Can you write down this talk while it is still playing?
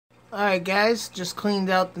Alright guys, just cleaned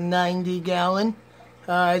out the 90 gallon.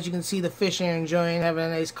 As you can see, the fish are enjoying having a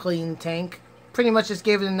nice clean tank. Pretty much just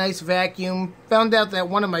gave it a nice vacuum. Found out that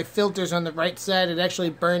one of my filters on the right side had actually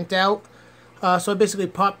burnt out. So I basically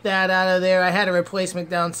popped that out of there. I had a replacement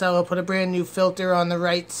down cellar, put a brand new filter on the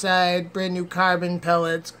right side, brand new carbon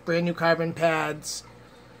pellets, brand new carbon pads.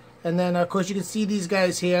 And then of course you can see these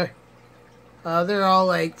guys here. They're all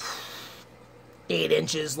like 8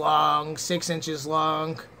 inches long, 6 inches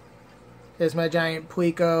long. There's my giant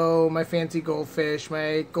plico, my fancy goldfish,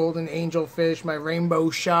 my golden angelfish, my rainbow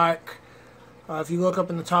shark. If you look up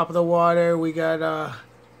in the top of the water, we got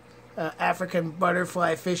African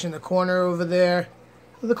butterfly fish in the corner over there.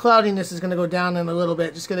 The cloudiness is going to go down in a little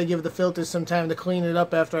bit. Just going to give the filters some time to clean it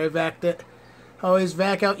up after I vac it. Always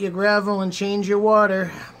vac out your gravel and change your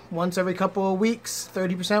water. Once every couple of weeks,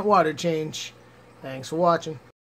 30% water change. Thanks for watching.